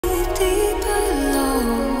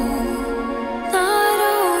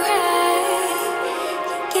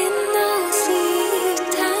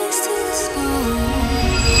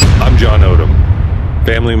John Odom,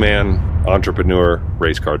 family man, entrepreneur,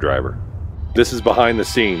 race car driver. This is behind the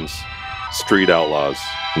scenes, Street Outlaws,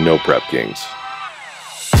 no prep kings.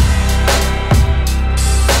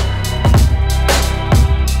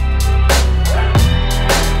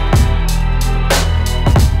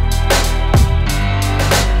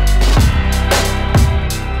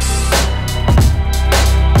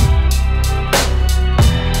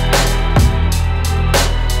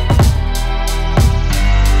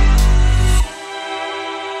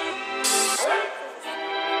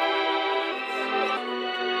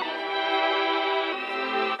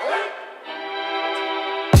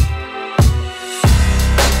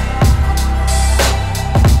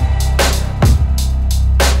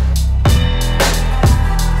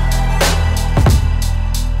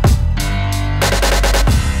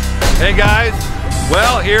 Hey guys,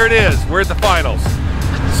 well here it is, we're at the finals.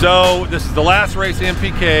 So this is the last race in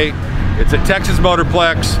MPK. It's at Texas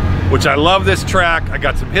Motorplex, which I love this track. I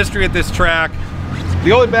got some history at this track.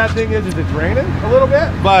 The only bad thing is it's raining a little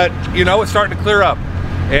bit, but you know, it's starting to clear up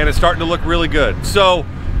and it's starting to look really good. So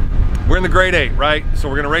we're in the grade 8, right? So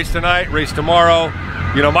we're gonna race tonight, race tomorrow.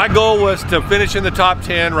 You know, my goal was to finish in the top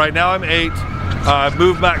 10. Right now I'm 8.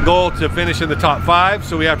 Move my goal to finish in the top 5,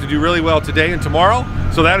 so we have to do really well today and tomorrow.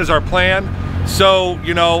 So that is our plan. So,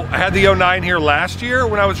 you know, I had the 09 here last year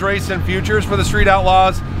when I was racing futures for the Street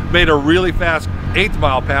Outlaws. Made a really fast 8th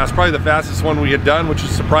mile pass, probably the fastest one we had done, which is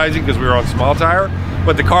surprising because we were on small tire,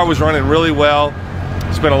 but the car was running really well.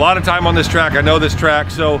 Spent a lot of time on this track. I know this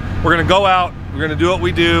track, so we're gonna go out, we're gonna do what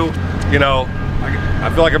we do. You know, I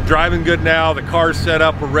feel like I'm driving good now. The car's set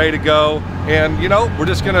up, we're ready to go. And you know, we're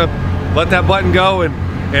just gonna let that button go and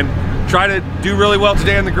try to do really well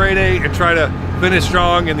today in the grade 8 and try to finish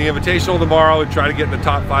strong in the Invitational tomorrow and try to get in the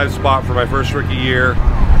top 5 spot for my first rookie year.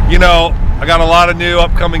 You know, I got a lot of new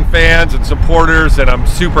upcoming fans and supporters and I'm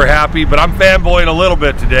super happy, but I'm fanboying a little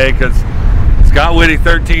bit today because Scott Whitty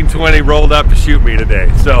 1320 rolled up to shoot me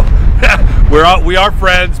today. So we are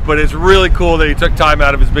friends, but it's really cool that he took time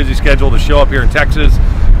out of his busy schedule to show up here in Texas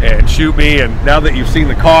and shoot me. And now that you've seen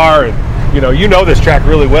the car and you know this track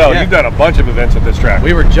really well. Yeah. You've done a bunch of events at this track.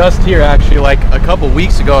 We were just here actually like a couple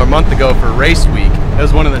weeks ago or a month ago for race week. It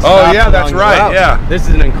was one of the stops. Oh yeah, that's right, yeah. This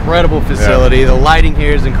is an incredible facility. Yeah. The lighting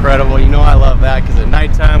here is incredible. You know I love that because at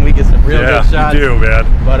nighttime we get some real good shots. Yeah, you do, man.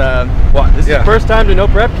 But this is the first time to No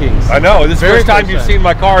Prep Kings. I know, this is the first time you've seen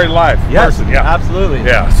my car in live. Yes, person. Yeah, absolutely.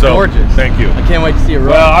 Yeah, so gorgeous. Thank you. I can't wait to see it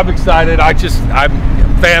run. Well, I'm excited. I'm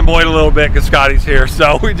fanboyed a little bit because Scotty's here,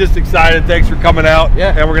 so we're just excited. Thanks for coming out.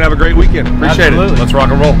 Yeah, and we're gonna have a great weekend. Appreciate it. Let's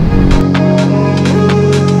rock and roll.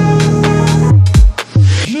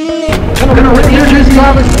 I'm going to introduce the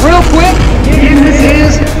drivers real quick. This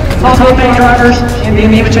is top 8 drivers in the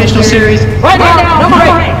Invitational Series. Right now, number 8,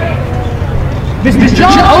 Mr.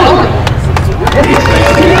 John Odom. Hell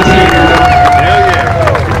yeah.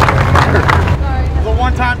 It's a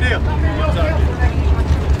one-time deal.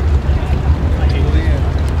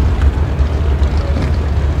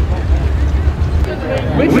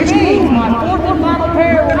 Which means my 4th and final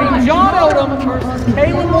pair will be John Odom versus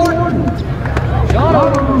Kayla Morton. John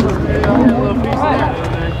Odom.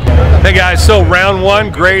 Hey guys, so round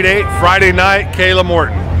 1, grade 8, Friday night, Kayla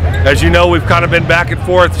Morton. As you know, we've kind of been back and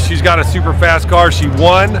forth. She's got a super fast car. She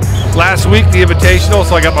won last week, the Invitational,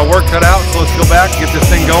 so I got my work cut out. So let's go back, get this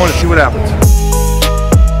thing going and see what happens.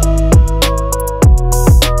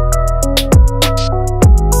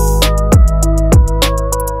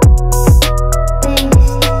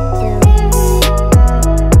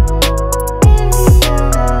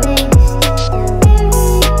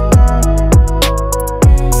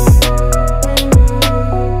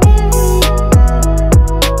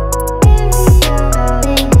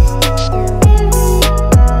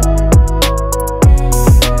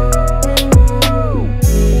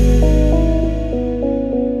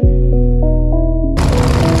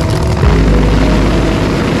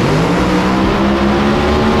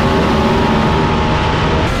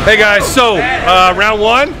 Hey guys, so round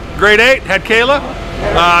 1, grade 8, had Kayla.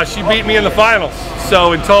 She beat me in the finals,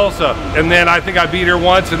 so in Tulsa, and then I think I beat her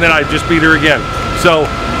once, and then I just beat her again. So,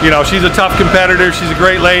 you know, she's a tough competitor. She's a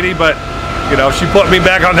great lady, but you know, she put me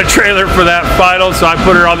back on the trailer for that final, so I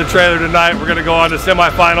put her on the trailer tonight. We're gonna go on to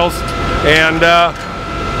semifinals, and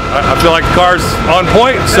I feel like the car's on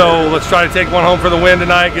point, so let's try to take one home for the win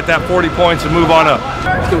tonight, get that 40 points, and move on up.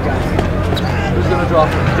 Let's go, guys. Who's gonna draw?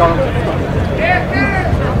 John.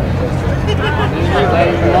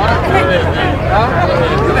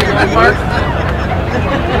 Mark.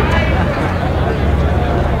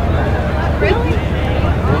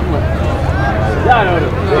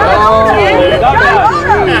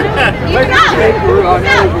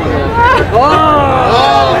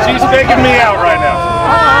 She's faking me out right now.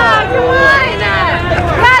 Oh, come on.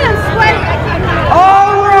 God, I'm sweating.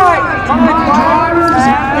 All right, my drivers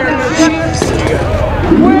have their chips.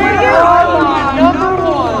 Where are my number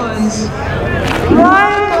ones?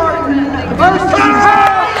 Ryan Martin versus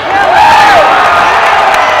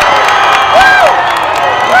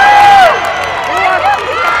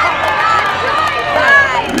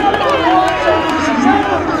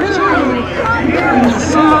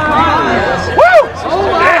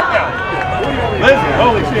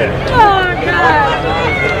Holy shit. Oh, God.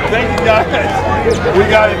 Thank you guys. We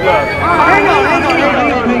got it done. Hang on.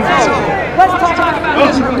 So, let's talk about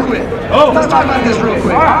this real quick. Let's talk about this real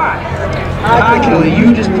quick. Hi, Kelly,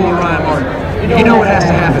 you just pulled Ryan Martin. You know what has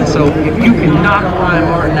to happen. So, if you can knock Ryan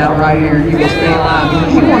Martin out right here, you can stay alive.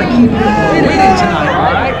 Because you want to keep winning tonight, all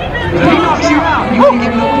right? If he knocks you out, you can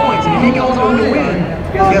get no points. And if he goes on to win,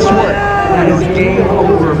 guess what? That is game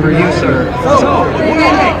over for you, sir. So, what do you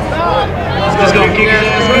think? Just gonna kick his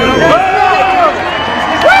ass.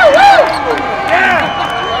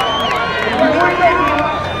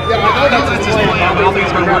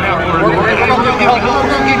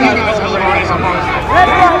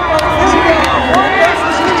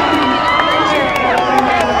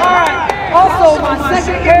 Also, my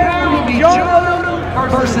second character will be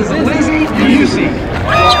Odom versus Lizzie Busey.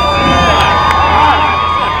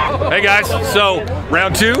 Hey guys, so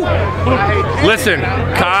round 2. Listen,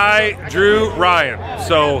 Kai, Drew, Ryan.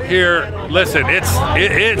 So here, listen, it's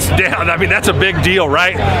down. I mean, that's a big deal,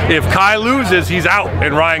 right? If Kai loses, he's out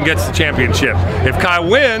and Ryan gets the championship. If Kai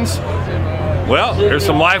wins, well, there's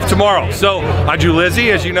some life tomorrow. So I drew Lizzie.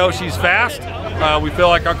 As you know, she's fast. We feel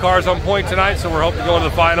like our car's on point tonight, so we're hoping to go into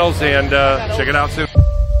the finals and check it out soon.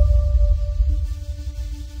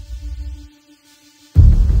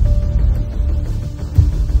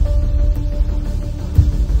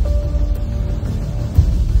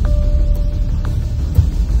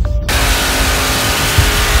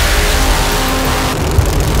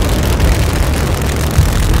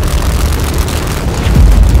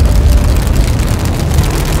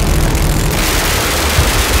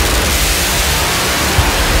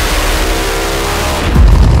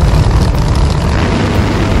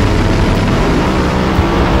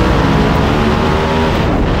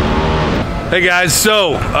 Hey guys,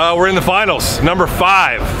 so we're in the finals, number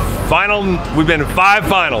 5. We've been in 5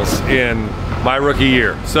 finals in my rookie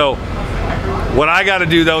year. So what I got to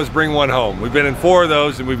do though is bring one home. We've been in 4 of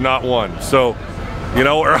those and we've not won. So, you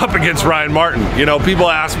know, we're up against Ryan Martin. You know, people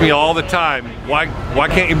ask me all the time, why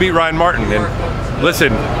can't you beat Ryan Martin? And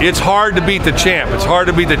listen, it's hard to beat the champ. It's hard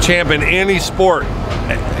to beat the champ in any sport,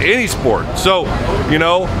 So, you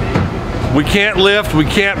know, we can't lift, we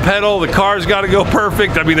can't pedal, the car's got to go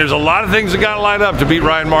perfect. I mean, there's a lot of things that got to line up to beat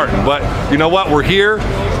Ryan Martin. But you know what? We're here.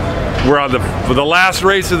 We're on for the last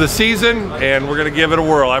race of the season, and we're going to give it a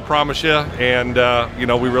whirl, I promise you. And, you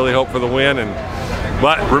know, we really hope for the win.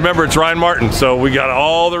 But remember, it's Ryan Martin, so we got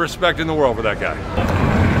all the respect in the world for that guy.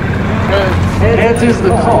 Heads is the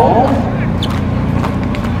call.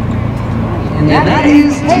 And that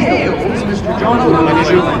is tails, Mr. John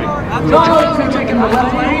Odom. John Odom taking the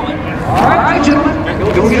left lane. All right,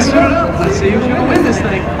 gentlemen, go get started up. Let's see who's going to win this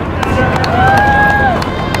thing.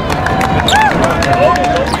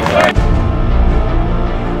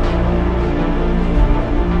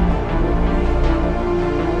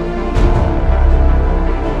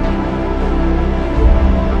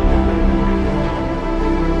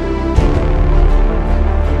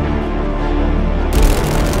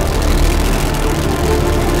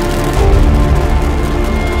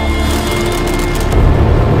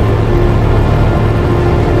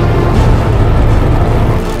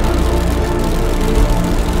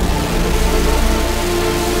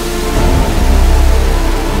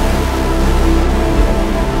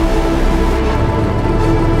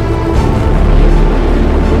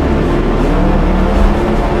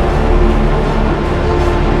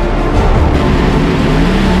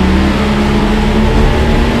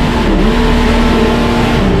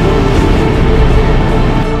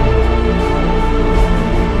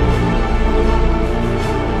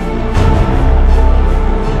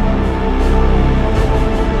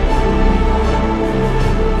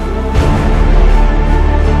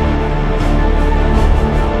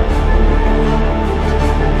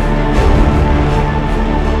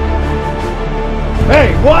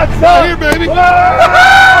 Hey, what's up? Here, baby. Whoa!